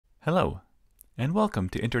Hello, and welcome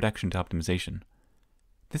to Introduction to Optimization.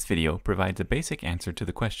 This video provides a basic answer to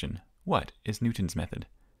the question, what is Newton's method?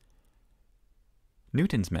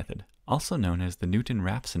 Newton's method, also known as the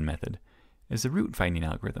Newton-Raphson method, is a root-finding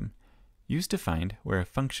algorithm used to find where a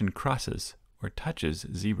function crosses or touches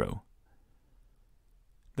zero.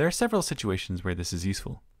 There are several situations where this is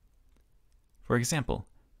useful. For example,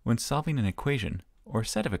 when solving an equation or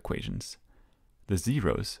set of equations, the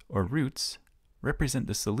zeros or roots represent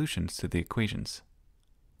the solutions to the equations.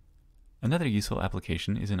 Another useful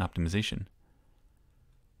application is in optimization.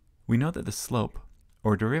 We know that the slope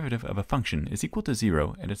or derivative of a function is equal to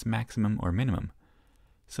zero at its maximum or minimum,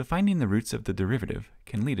 so finding the roots of the derivative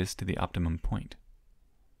can lead us to the optimum point.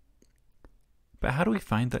 But how do we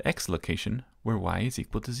find the x location where y is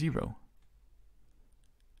equal to zero?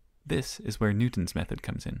 This is where Newton's method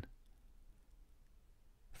comes in.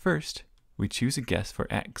 First, we choose a guess for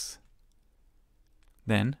x.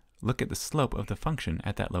 Then, look at the slope of the function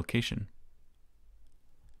at that location.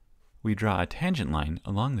 We draw a tangent line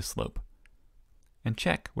along the slope and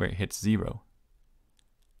check where it hits zero.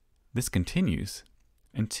 This continues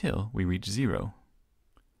until we reach zero.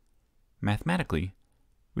 Mathematically,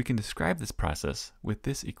 we can describe this process with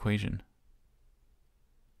this equation.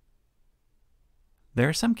 There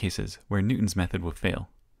are some cases where Newton's method will fail.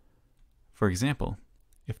 For example,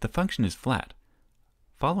 if the function is flat,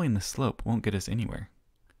 following the slope won't get us anywhere.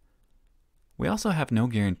 We also have no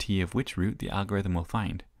guarantee of which root the algorithm will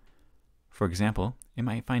find. For example, it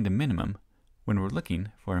might find a minimum when we're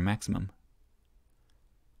looking for a maximum.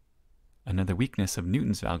 Another weakness of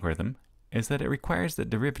Newton's algorithm is that it requires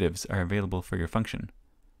that derivatives are available for your function.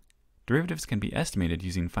 Derivatives can be estimated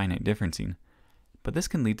using finite differencing, but this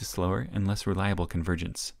can lead to slower and less reliable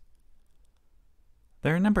convergence.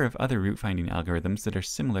 There are a number of other root-finding algorithms that are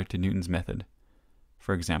similar to Newton's method.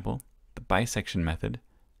 For example, the bisection method,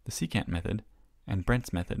 the secant method, and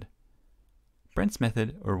Brent's method. Brent's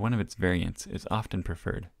method, or one of its variants, is often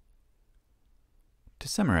preferred. To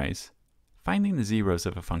summarize, finding the zeros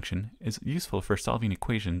of a function is useful for solving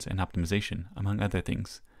equations and optimization, among other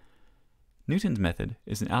things. Newton's method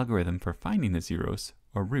is an algorithm for finding the zeros,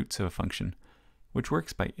 or roots of a function, which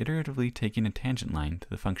works by iteratively taking a tangent line to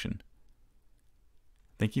the function.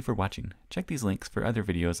 Thank you for watching. Check these links for other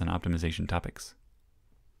videos on optimization topics.